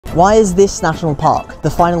Why is this national park the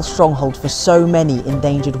final stronghold for so many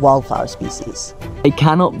endangered wildflower species? I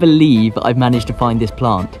cannot believe I've managed to find this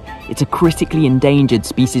plant. It's a critically endangered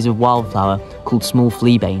species of wildflower called small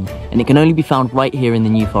fleabane, and it can only be found right here in the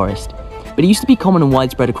New Forest. But it used to be common and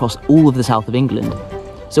widespread across all of the south of England.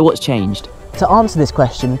 So what's changed? To answer this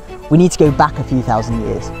question, we need to go back a few thousand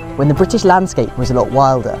years, when the British landscape was a lot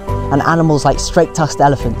wilder, and animals like straight-tusked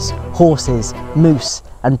elephants, horses, moose,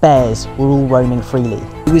 and bears were all roaming freely.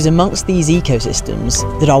 It was amongst these ecosystems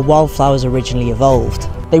that our wildflowers originally evolved.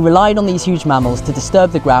 They relied on these huge mammals to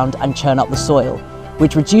disturb the ground and churn up the soil,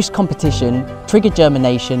 which reduced competition, triggered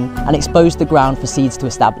germination, and exposed the ground for seeds to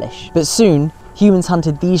establish. But soon, humans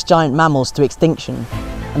hunted these giant mammals to extinction,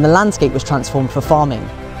 and the landscape was transformed for farming.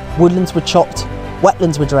 Woodlands were chopped,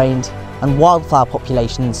 wetlands were drained, and wildflower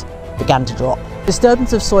populations began to drop.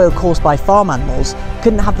 Disturbance of soil caused by farm animals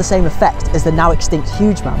couldn't have the same effect as the now extinct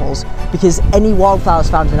huge mammals, because any wildflowers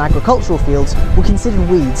found in agricultural fields were considered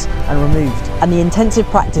weeds and removed. And the intensive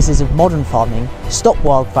practices of modern farming stop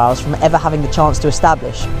wildflowers from ever having the chance to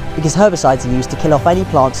establish, because herbicides are used to kill off any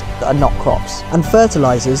plants that are not crops. And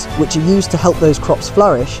fertilisers, which are used to help those crops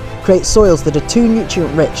flourish, create soils that are too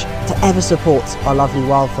nutrient rich to ever support our lovely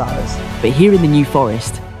wildflowers. But here in the New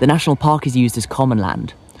Forest, the national park is used as common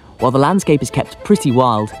land. While the landscape is kept pretty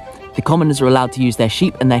wild, the commoners are allowed to use their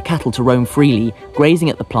sheep and their cattle to roam freely,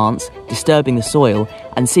 grazing at the plants, disturbing the soil,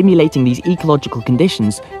 and simulating these ecological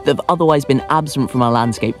conditions that have otherwise been absent from our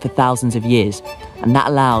landscape for thousands of years. And that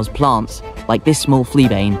allows plants, like this small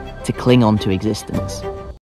fleabane, to cling on to existence.